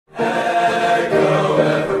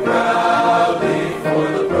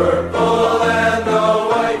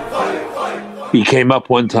He came up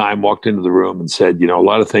one time, walked into the room and said, a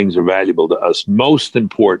lot of things are valuable to us. Most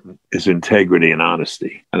important is integrity and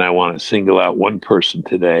honesty. And I want to single out one person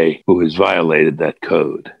today who has violated that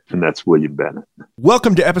code, and that's William Bennett.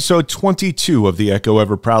 Welcome to episode 22 of the Echo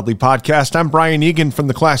Ever Proudly podcast. I'm Brian Egan from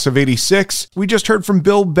the class of 86. We just heard from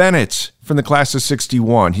Bill Bennett from the class of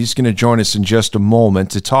 61. He's going to join us in just a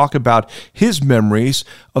moment to talk about his memories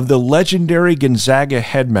of the legendary Gonzaga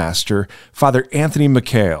headmaster, Father Anthony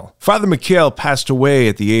McHale. Father McHale passed away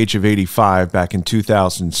at the age of 85 back in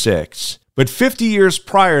 2006. But 50 years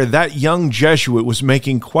prior, that young Jesuit was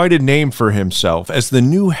making quite a name for himself as the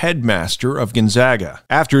new headmaster of Gonzaga.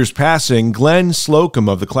 After his passing, Glenn Slocum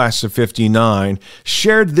of the class of 59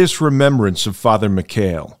 shared this remembrance of Father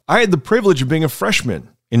McHale. I had the privilege of being a freshman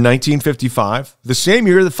in 1955, the same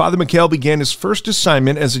year that Father McHale began his first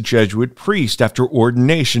assignment as a Jesuit priest after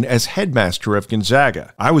ordination as headmaster of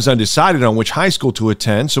Gonzaga. I was undecided on which high school to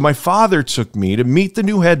attend, so my father took me to meet the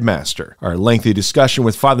new headmaster. Our lengthy discussion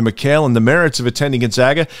with Father McHale and the merits of attending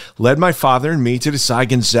Gonzaga led my father and me to decide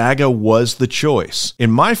Gonzaga was the choice.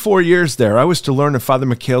 In my 4 years there, I was to learn of Father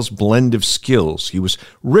McHale's blend of skills. He was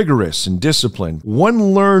rigorous and disciplined.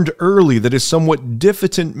 One learned early that his somewhat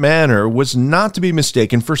diffident manner was not to be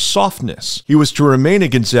mistaken for softness. He was to remain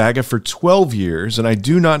at Gonzaga for 12 years, and I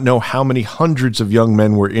do not know how many hundreds of young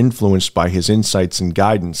men were influenced by his insights and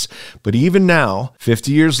guidance. But even now,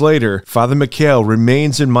 50 years later, Father McHale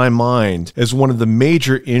remains in my mind as one of the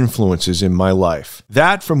major influences in my life.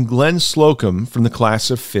 That from Glenn Slocum from the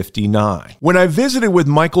class of 59. When I visited with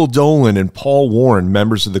Michael Dolan and Paul Warren,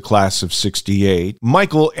 members of the class of 68,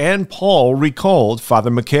 Michael and Paul recalled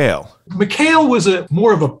Father McHale. McHale was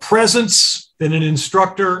more of a presence than an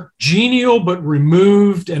instructor, genial but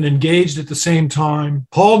removed and engaged at the same time.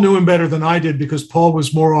 Paul knew him better than I did because Paul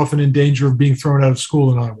was more often in danger of being thrown out of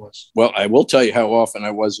school than I was. Well, I will tell you how often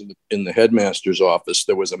I was in the headmaster's office.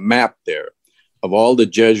 There was a map there of all the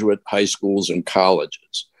Jesuit high schools and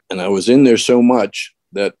colleges. And I was in there so much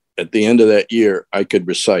that at the end of that year, I could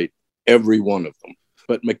recite every one of them.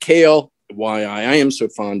 But McHale, why I am so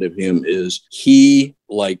fond of him is he,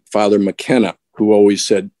 like Father McKenna, who always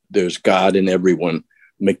said, there's God in everyone.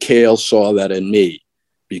 McHale saw that in me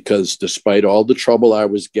because despite all the trouble I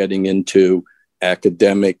was getting into,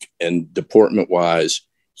 academic and deportment-wise,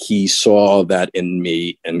 he saw that in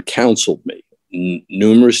me and counseled me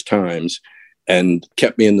numerous times and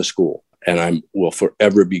kept me in the school. And I will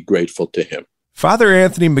forever be grateful to him. Father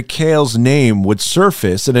Anthony McHale's name would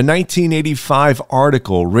surface in a 1985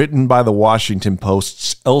 article written by the Washington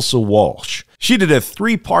Post's Elsa Walsh. She did a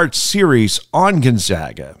 3-part series on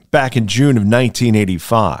Gonzaga back in June of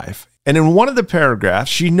 1985. And in one of the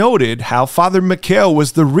paragraphs, she noted how Father McHale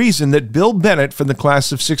was the reason that Bill Bennett from the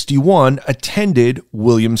class of 61 attended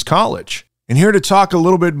Williams College. And here to talk a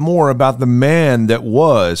little bit more about the man that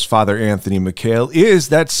was Father Anthony McHale is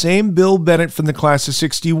that same Bill Bennett from the class of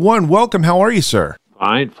 61. Welcome. How are you, sir?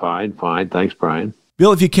 Fine. Thanks, Brian.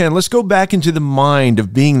 Bill, if you can, let's go back into the mind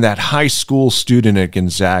of being that high school student at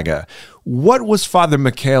Gonzaga. What was Father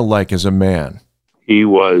McHale like as a man? He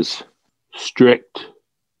was strict,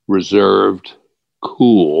 reserved,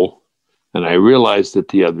 cool, and I realized it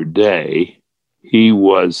the other day, he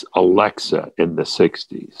was Alexa in the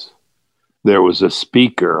 60s. There was a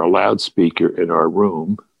speaker, a loudspeaker in our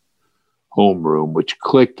room, homeroom, which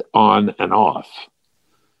clicked on and off.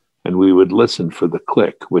 And we would listen for the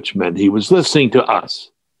click, which meant he was listening to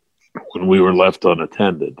us when we were left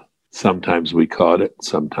unattended. Sometimes we caught it,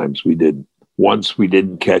 sometimes we didn't. Once we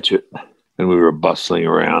didn't catch it, and we were bustling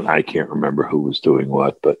around. I can't remember who was doing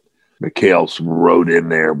what, but McHale rode in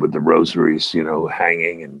there with the rosaries,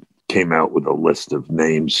 hanging, and came out with a list of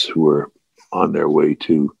names who were on their way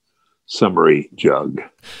to summary jug.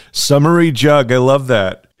 Summary jug, I love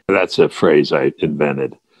that. That's a phrase I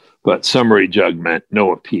invented. But summary jug meant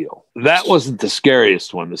no appeal. That wasn't the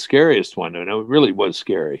scariest one. The scariest one, and it really was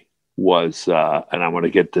scary, was, and I want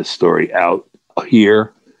to get this story out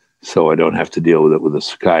here so I don't have to deal with it with a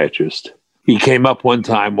psychiatrist. He came up one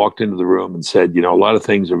time, walked into the room and said, a lot of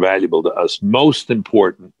things are valuable to us. Most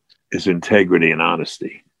important is integrity and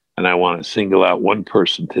honesty. And I want to single out one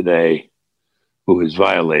person today who has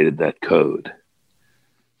violated that code.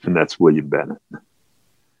 And that's William Bennett.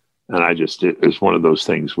 And it was one of those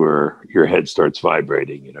things where your head starts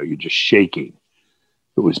vibrating, you're just shaking.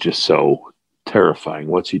 It was just so terrifying.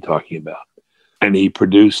 What's he talking about? And he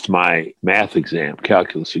produced my math exam,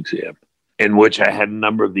 calculus exam, in which I had a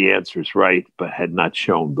number of the answers right, but had not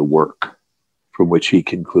shown the work, from which he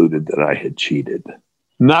concluded that I had cheated.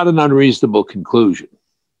 Not an unreasonable conclusion,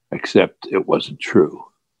 except it wasn't true.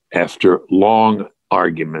 After long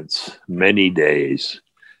arguments, many days,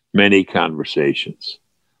 many conversations.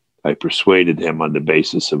 I persuaded him on the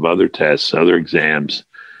basis of other tests, other exams,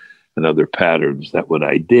 and other patterns that what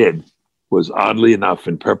I did was, oddly enough,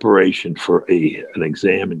 in preparation for an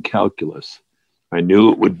exam in calculus. I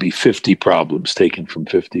knew it would be 50 problems taken from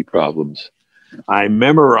 50 problems. I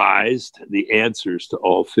memorized the answers to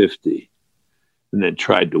all 50 and then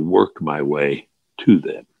tried to work my way to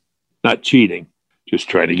them. Not cheating, just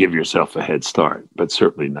trying to give yourself a head start, but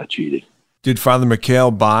certainly not cheating. Did Father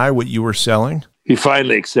McHale buy what you were selling? He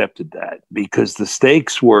finally accepted that because the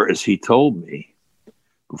stakes were, as he told me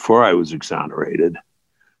before I was exonerated,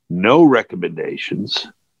 no recommendations,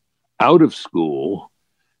 out of school,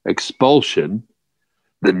 expulsion,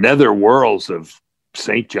 the nether worlds of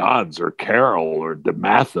St. John's or Carroll or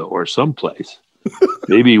DeMatha or someplace,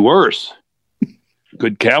 maybe worse.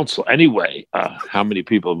 Good counsel. Anyway, how many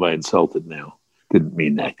people have I insulted now? Didn't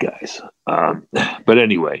mean that, guys. But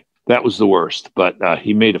anyway, that was the worst. But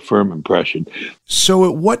he made a firm impression. So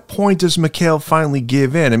at what point does McHale finally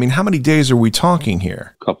give in? I mean, how many days are we talking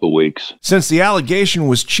here? A couple of weeks. Since the allegation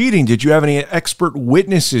was cheating, did you have any expert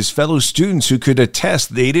witnesses, fellow students who could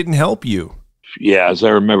attest they didn't help you? Yeah, as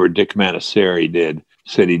I remember, Dick Manasseri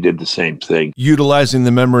said he did the same thing. Utilizing the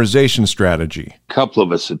memorization strategy. A couple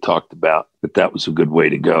of us had talked about that was a good way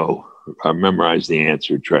to go. Memorize the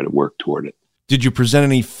answer, try to work toward it. Did you present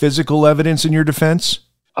any physical evidence in your defense?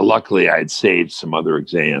 Luckily, I had saved some other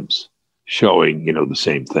exams showing, the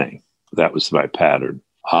same thing. That was my pattern.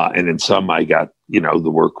 And in some, I got, the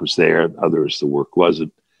work was there. In others, the work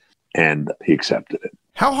wasn't. And he accepted it.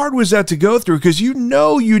 How hard was that to go through? Because you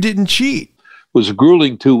didn't cheat. It was a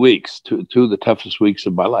grueling 2 weeks, two of the toughest weeks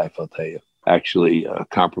of my life, I'll tell you. Actually,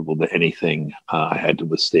 comparable to anything I had to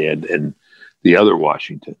withstand in the other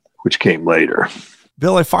Washington, which came later.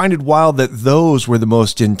 Bill, I find it wild that those were the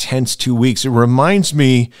most intense 2 weeks. It reminds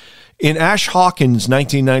me, in Ash Hawkins'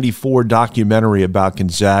 1994 documentary about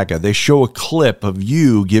Gonzaga, they show a clip of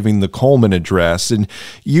you giving the Coleman address, and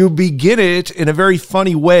you begin it in a very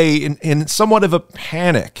funny way, in somewhat of a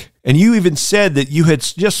panic. And you even said that you had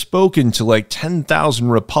just spoken to like 10,000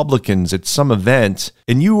 Republicans at some event,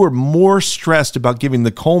 and you were more stressed about giving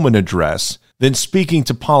the Coleman address than speaking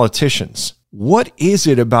to politicians. What is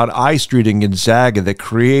it about I Street and Gonzaga that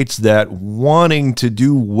creates that wanting to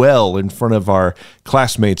do well in front of our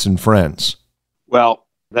classmates and friends? Well,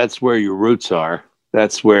 that's where your roots are.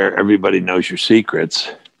 That's where everybody knows your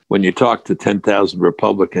secrets. When you talk to 10,000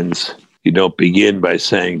 Republicans, you don't begin by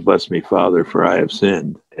saying, "Bless me, Father, for I have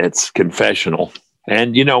sinned." It's confessional.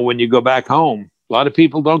 And, when you go back home, a lot of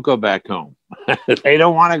people don't go back home. They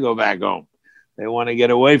don't want to go back home. They want to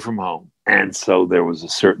get away from home. And so there was a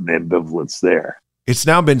certain ambivalence there. It's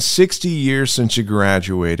now been 60 years since you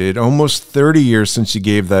graduated, almost 30 years since you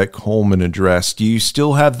gave that Coleman address. Do you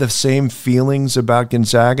still have the same feelings about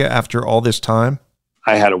Gonzaga after all this time?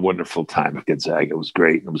 I had a wonderful time at Gonzaga. It was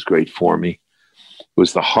great. It was great for me. It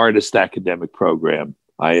was the hardest academic program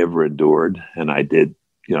I ever endured. And I did,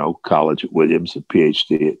 college at Williams, a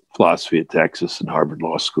PhD at philosophy at Texas and Harvard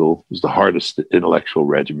Law School. It was the hardest intellectual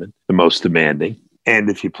regimen, the most demanding. And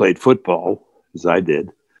if you played football, as I did,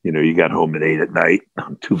 you got home at 8 at night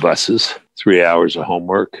on 2 buses, 3 hours of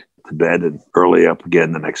homework, to bed, and early up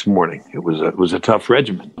again the next morning. It was a tough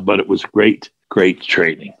regimen, but it was great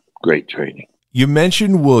training. Great training. You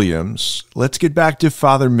mentioned Williams. Let's get back to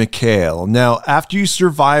Father McHale. Now, after you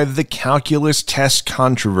survive the calculus test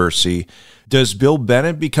controversy, does Bill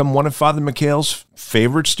Bennett become one of Father McHale's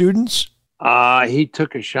favorite students? He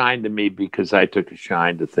took a shine to me because I took a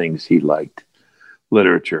shine to things he liked,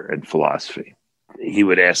 literature and philosophy. He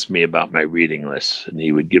would ask me about my reading lists, and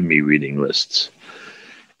he would give me reading lists.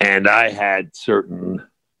 And I had certain,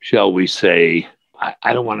 shall we say,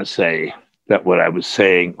 I don't want to say that what I was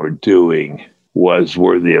saying or doing was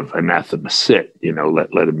worthy of anathema sit,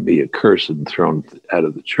 let him be accursed and thrown out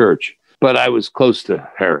of the church. But I was close to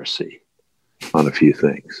heresy on a few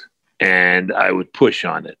things. And I would push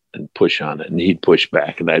on it, and he'd push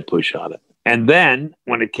back, and I'd push on it. And then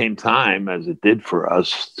when it came time, as it did for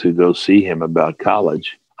us, to go see him about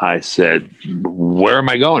college, I said, "Where am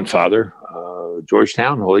I going, Father?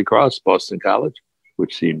 Georgetown, Holy Cross, Boston College?"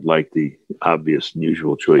 Which seemed like the obvious and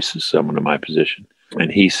usual choices, someone in my position.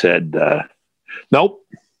 And he said, Nope.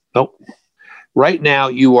 Right now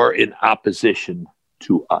you are in opposition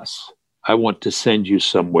to us. I want to send you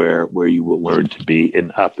somewhere where you will learn to be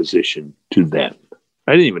in opposition to them.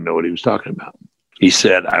 I didn't even know what he was talking about. He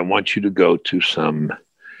said, "I want you to go to some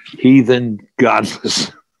heathen,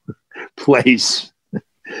 godless place,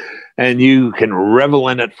 and you can revel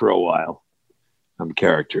in it for a while." I'm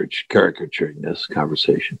caricaturing this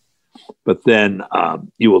conversation. but then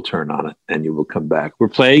you will turn on it and you will come back. We're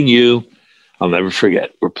playing you. I'll never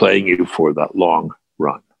forget. We're playing you for that long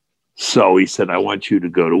run. So he said, I want you to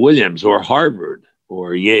go to Williams or Harvard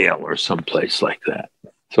or Yale or someplace like that.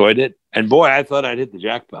 So I did. And boy, I thought I'd hit the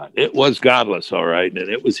jackpot. It was godless, all right. And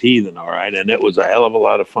it was heathen, all right. And it was a hell of a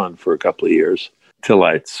lot of fun for a couple of years till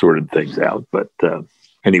I sorted things out. But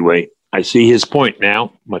anyway, I see his point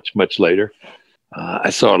now, much, much later. I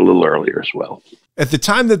saw it a little earlier as well. At the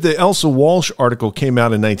time that the Elsa Walsh article came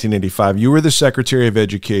out in 1985, you were the Secretary of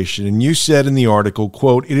Education, and you said in the article,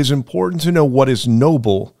 quote, "It is important to know what is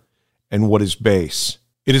noble and what is base.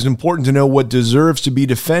 It is important to know what deserves to be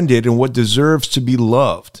defended and what deserves to be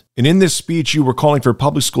loved." And in this speech, you were calling for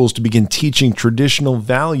public schools to begin teaching traditional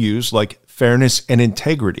values like fairness and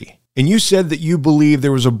integrity. And you said that you believe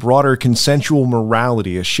there was a broader consensual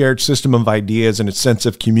morality, a shared system of ideas, and a sense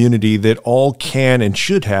of community that all can and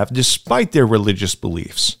should have despite their religious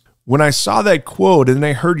beliefs. When I saw that quote and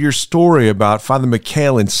then I heard your story about Father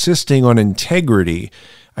McHale insisting on integrity,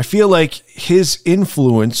 I feel like his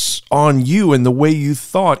influence on you and the way you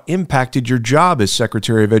thought impacted your job as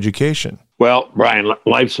Secretary of Education. Well, Brian,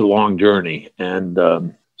 life's a long journey, and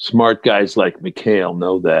smart guys like McHale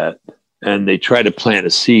know that. And they try to plant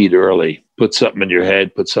a seed early, put something in your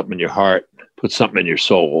head, put something in your heart, put something in your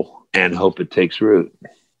soul, and hope it takes root.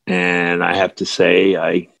 And I have to say,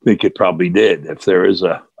 I think it probably did. If there is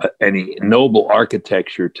any noble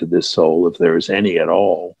architecture to this soul, if there is any at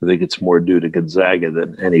all, I think it's more due to Gonzaga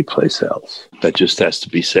than any place else. That just has to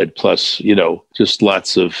be said. Plus, just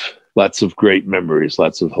lots of great memories,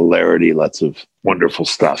 lots of hilarity, lots of wonderful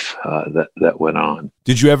stuff that went on.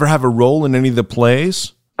 Did you ever have a role in any of the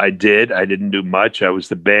plays? I did. I didn't do much. I was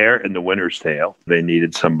the bear in The Winter's Tale. They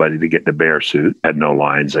needed somebody to get the bear suit. I had no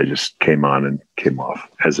lines. I just came on and came off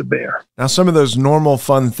as a bear. Now, some of those normal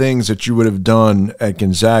fun things that you would have done at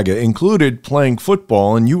Gonzaga included playing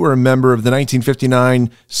football, and you were a member of the 1959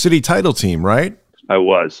 city title team, right? I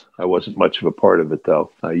was. I wasn't much of a part of it,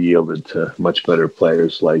 though. I yielded to much better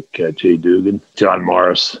players like Jay Dugan, John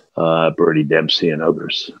Morris, Bertie Dempsey, and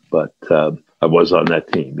others. But I was on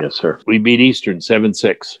that team, yes, sir. We beat Eastern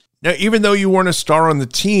 7-6. Now, even though you weren't a star on the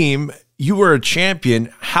team, you were a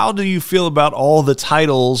champion. How do you feel about all the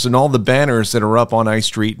titles and all the banners that are up on I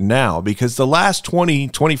Street now? Because the last 20,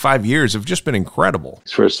 25 years have just been incredible.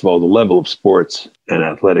 First of all, the level of sports and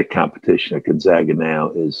athletic competition at Gonzaga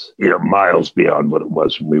now is, miles beyond what it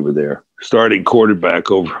was when we were there. Starting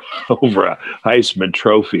quarterback over a Heisman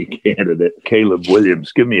Trophy candidate, Caleb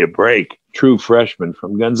Williams, give me a break. True freshman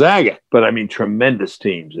from Gonzaga. But I mean, tremendous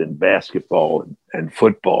teams in basketball and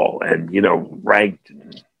football and, ranked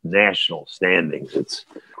national standings. It's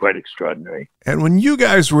quite extraordinary. And when you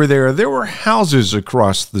guys were there were houses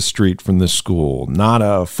across the street from the school, not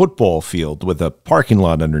a football field with a parking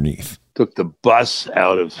lot underneath. Took the bus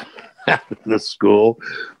out of the school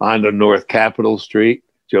onto North Capitol Street.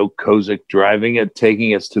 Joe Kozik driving it,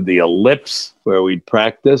 taking us to the Ellipse where we'd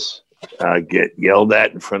practice. Get yelled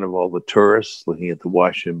at in front of all the tourists looking at the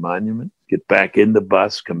Washington Monument, get back in the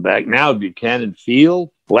bus, come back. Now Buchanan Field.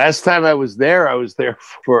 Last time I was there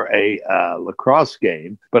for a lacrosse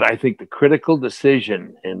game. But I think the critical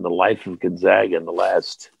decision in the life of Gonzaga in the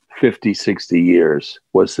last 50, 60 years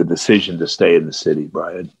was the decision to stay in the city,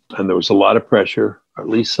 Brian. And there was a lot of pressure, or at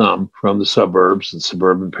least some, from the suburbs and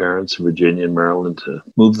suburban parents in Virginia and Maryland to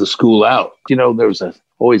move the school out. There was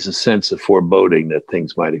always a sense of foreboding that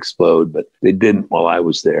things might explode, but they didn't while I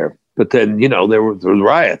was there. But then, there were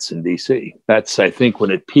riots in D.C. That's, I think,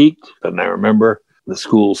 when it peaked. And I remember the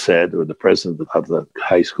school said, or the president of the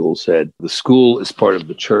high school said, the school is part of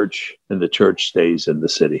the church and the church stays in the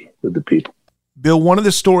city with the people. Bill, one of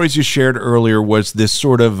the stories you shared earlier was this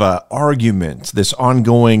sort of argument, this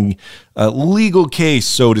ongoing legal case,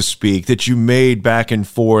 so to speak, that you made back and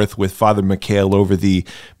forth with Father McHale over the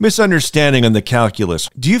misunderstanding on the calculus.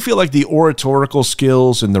 Do you feel like the oratorical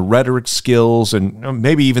skills and the rhetoric skills and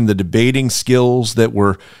maybe even the debating skills that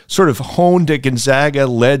were sort of honed at Gonzaga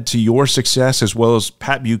led to your success as well as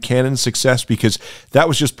Pat Buchanan's success because that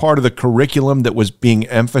was just part of the curriculum that was being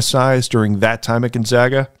emphasized during that time at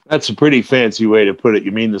Gonzaga? That's a pretty fancy way to put it.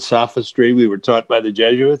 You mean the sophistry we were taught by the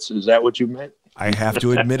Jesuits? Is that what you meant? I have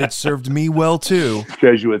to admit it served me well, too.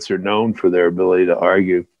 Jesuits are known for their ability to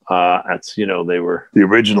argue. They were the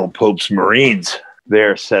original Pope's Marines.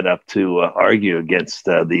 They're set up to argue against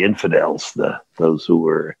the infidels, those who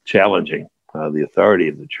were challenging the authority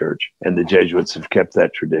of the church. And the Jesuits have kept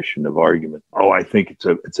that tradition of argument. I think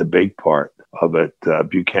it's a big part of it.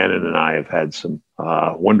 Buchanan and I have had some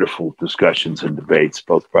wonderful discussions and debates,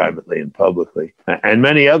 both privately and publicly, and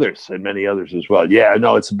many others as well. Yeah,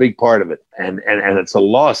 no, it's a big part of it. And it's a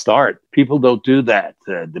lost art. People don't do that,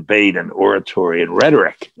 debate and oratory and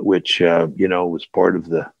rhetoric, which, was part of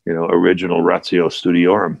the, original Ratio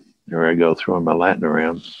Studiorum. There I go, throwing my Latin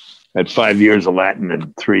around. I had 5 years of Latin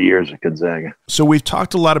and 3 years at Gonzaga. So we've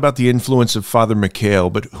talked a lot about the influence of Father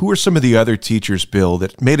McHale, but who are some of the other teachers, Bill,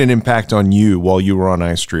 that made an impact on you while you were on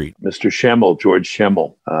I Street? Mr. Schemmel, George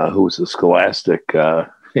Schemmel, who was a scholastic.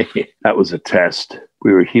 That was a test.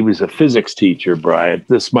 He was a physics teacher, Brian.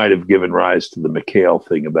 This might have given rise to the McHale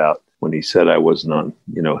thing about when he said I wasn't on,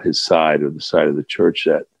 his side or the side of the church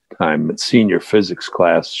that time. At senior physics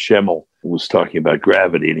class, Schemmel was talking about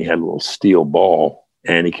gravity, and he had a little steel ball.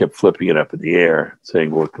 And he kept flipping it up in the air, saying,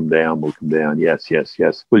 we'll come down. Yes, yes,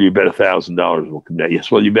 yes. Will you bet $1,000 will come down? Yes.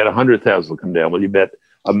 Will you bet 100,000 will come down? Will you bet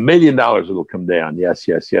 $1 million it'll come down? Yes,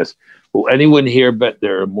 yes, yes. Will anyone here bet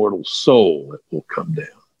their immortal soul it will come down?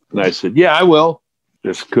 And I said, yeah, I will.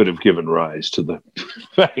 This could have given rise to the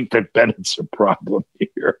fact that Bennett's a problem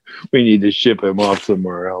here. We need to ship him off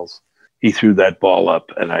somewhere else. He threw that ball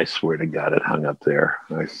up, and I swear to God, it hung up there.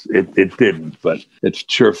 It didn't, but it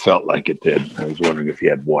sure felt like it did. I was wondering if he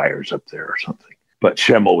had wires up there or something. But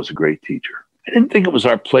Schemmel was a great teacher. I didn't think it was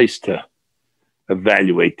our place to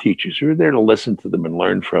evaluate teachers. We were there to listen to them and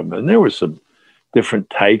learn from them. And there were some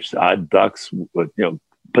different types, odd ducks,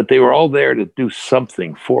 but they were all there to do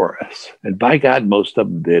something for us. And by God, most of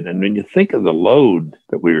them did. And when you think of the load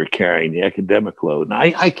that we were carrying, the academic load, and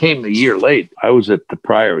I came a year late. I was at the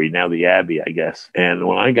Priory, now the Abbey, I guess. And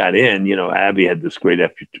when I got in, Abbey had this great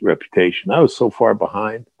reputation. I was so far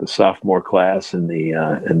behind the sophomore class and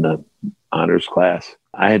the honors class.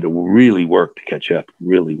 I had to really work to catch up,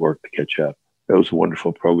 That was a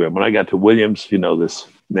wonderful program. When I got to Williams, this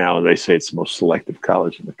now they say it's the most selective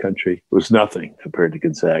college in the country. It was nothing compared to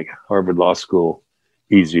Gonzaga. Harvard Law School,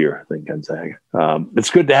 easier than Gonzaga. It's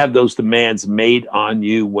good to have those demands made on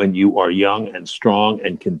you when you are young and strong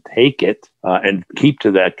and can take it and keep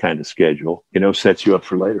to that kind of schedule, sets you up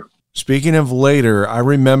for later. Speaking of later, I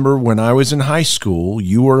remember when I was in high school,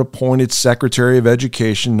 you were appointed Secretary of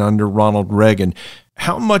Education under Ronald Reagan.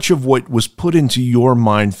 How much of what was put into your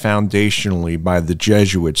mind foundationally by the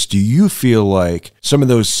Jesuits do you feel like some of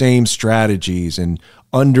those same strategies and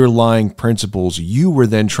underlying principles you were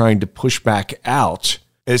then trying to push back out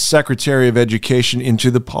as Secretary of Education into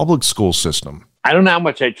the public school system? I don't know how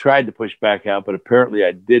much I tried to push back out, but apparently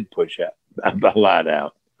I did push a lot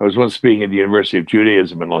out. I was once speaking at the University of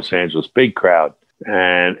Judaism in Los Angeles, big crowd.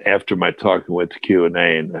 And after my talk, I went to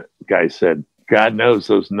Q&A, and the guy said, God knows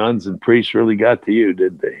those nuns and priests really got to you,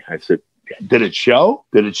 didn't they? I said, did it show?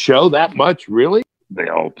 Did it show that much, really? They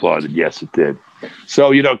all applauded. Yes, it did.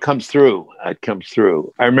 So, it comes through. It comes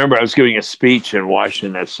through. I remember I was giving a speech in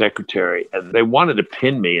Washington as secretary, and they wanted to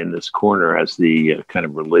pin me in this corner as the kind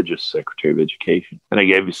of religious Secretary of Education. And I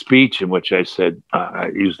gave a speech in which I said,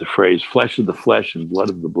 I used the phrase, flesh of the flesh and blood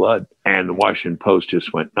of the blood. And the Washington Post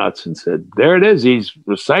just went nuts and said, there it is. He's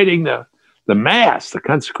reciting the Mass, the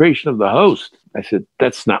consecration of the host. I said,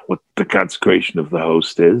 that's not what the consecration of the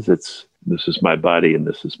host is. It's, this is my body and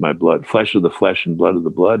this is my blood. Flesh of the flesh and blood of the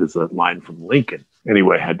blood is a line from Lincoln.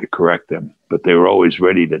 Anyway, I had to correct them, but they were always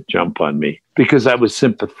ready to jump on me because I was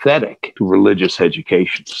sympathetic to religious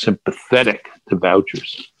education, sympathetic to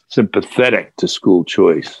vouchers, sympathetic to school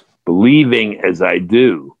choice, believing as I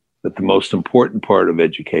do that the most important part of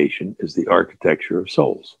education is the architecture of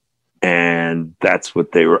souls. And that's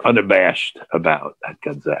what they were unabashed about at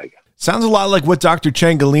Gonzaga. Sounds a lot like what Dr.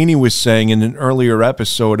 Ciancaglini was saying in an earlier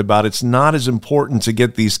episode about it's not as important to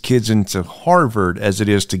get these kids into Harvard as it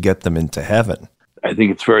is to get them into heaven. I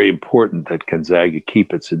think it's very important that Gonzaga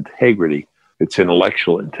keep its integrity, its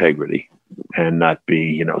intellectual integrity, and not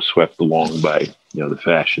be, swept along by, the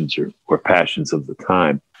fashions or passions of the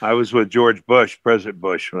time. I was with George Bush, President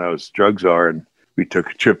Bush, when I was drug czar, and we took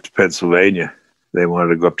a trip to Pennsylvania. They wanted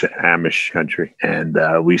to go up to Amish country. And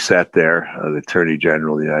we sat there, the Attorney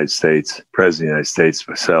General of the United States, President of the United States,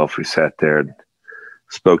 myself, we sat there and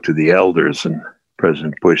spoke to the elders. And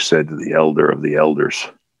President Bush said to the elder of the elders,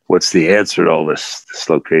 what's the answer to all this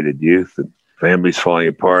dislocated youth and families falling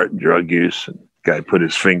apart and drug use? And the guy put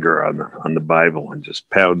his finger on the Bible and just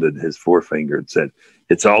pounded his forefinger and said,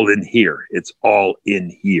 it's all in here. It's all in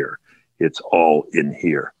here. It's all in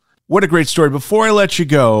here. What a great story. Before I let you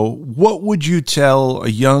go, what would you tell a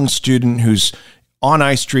young student who's on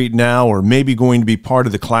I Street now or maybe going to be part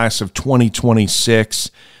of the class of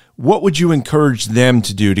 2026? What would you encourage them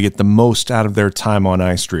to do to get the most out of their time on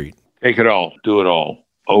I Street? Take it all. Do it all.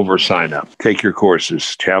 over sign up, take your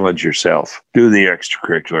courses, challenge yourself, do the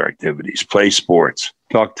extracurricular activities, play sports,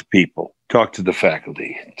 talk to people, talk to the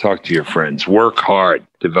faculty, talk to your friends, work hard,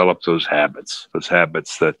 develop those habits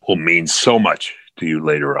that will mean so much to you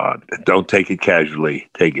later on. Don't take it casually.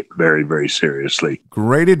 Take it very, very seriously.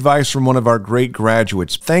 Great advice from one of our great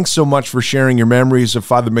graduates. Thanks so much for sharing your memories of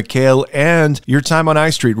Father McHale and your time on I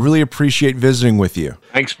Street. Really appreciate visiting with you.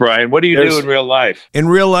 Thanks, Brian. What do you do in real life? In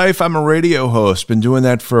real life, I'm a radio host. Been doing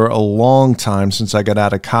that for a long time since I got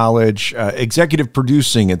out of college. Executive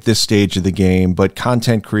producing at this stage of the game, but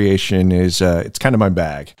content creation is it's kind of my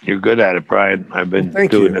bag. You're good at it, Brian. I've been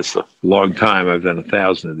doing this a long time. I've done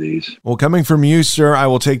 1,000 of these. Well, coming from you, sir, I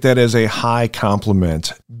will take that as a high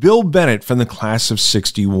compliment. Bill Bennett from the class of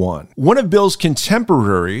 61. One of Bill's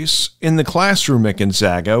contemporaries in the classroom at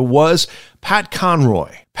Gonzaga was Pat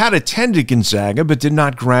Conroy. Pat attended Gonzaga but did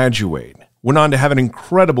not graduate. Went on to have an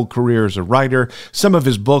incredible career as a writer. Some of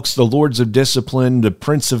his books, The Lords of Discipline, The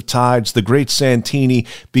Prince of Tides, The Great Santini,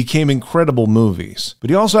 became incredible movies. But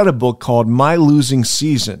he also had a book called My Losing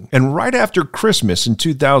Season. And right after Christmas in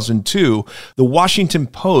 2002, the Washington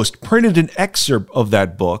Post printed an excerpt of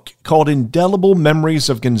that book called Indelible Memories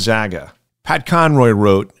of Gonzaga. Pat Conroy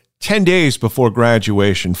wrote, 10 days before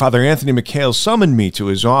graduation, Father Anthony McHale summoned me to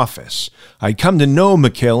his office. I'd come to know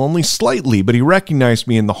McHale only slightly, but he recognized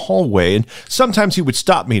me in the hallway, and sometimes he would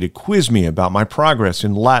stop me to quiz me about my progress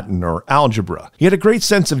in Latin or algebra. He had a great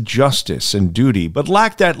sense of justice and duty, but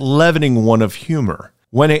lacked that leavening one of humor.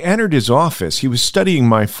 When I entered his office, he was studying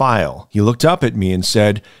my file. He looked up at me and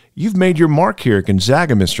said, "You've made your mark here at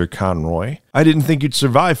Gonzaga, Mr. Conroy. I didn't think you'd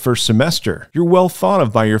survive first semester. You're well thought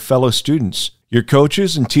of by your fellow students. Your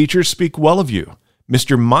coaches and teachers speak well of you.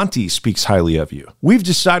 Mr. Monty speaks highly of you. We've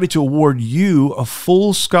decided to award you a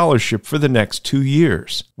full scholarship for the next 2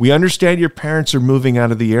 years. We understand your parents are moving out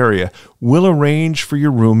of the area. We'll arrange for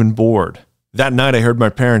your room and board." That night I heard my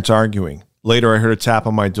parents arguing. Later I heard a tap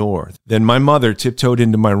on my door. Then my mother tiptoed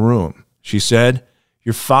into my room. She said,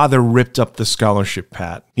 "Your father ripped up the scholarship,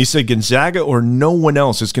 Pat. He said Gonzaga or no one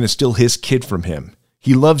else is going to steal his kid from him.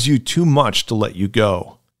 He loves you too much to let you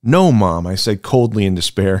go." "No, Mom," I said coldly in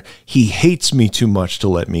despair. "He hates me too much to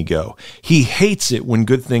let me go. He hates it when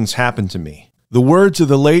good things happen to me." The words of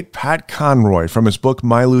the late Pat Conroy from his book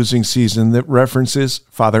My Losing Season that references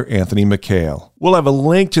Father Anthony McHale. We'll have a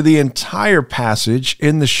link to the entire passage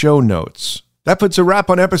in the show notes. That puts a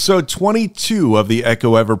wrap on episode 22 of the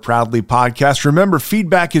Echo Ever Proudly podcast. Remember,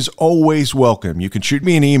 feedback is always welcome. You can shoot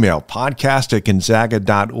me an email,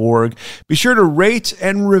 podcast@gonzaga.org. Be sure to rate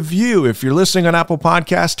and review. If you're listening on Apple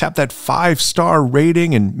Podcasts, tap that 5-star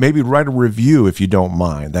rating and maybe write a review if you don't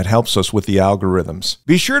mind. That helps us with the algorithms.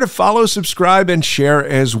 Be sure to follow, subscribe, and share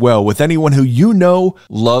as well with anyone who you know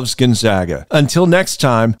loves Gonzaga. Until next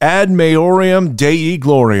time, ad maiorem Dei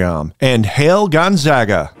gloriam, and hail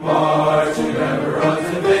Gonzaga.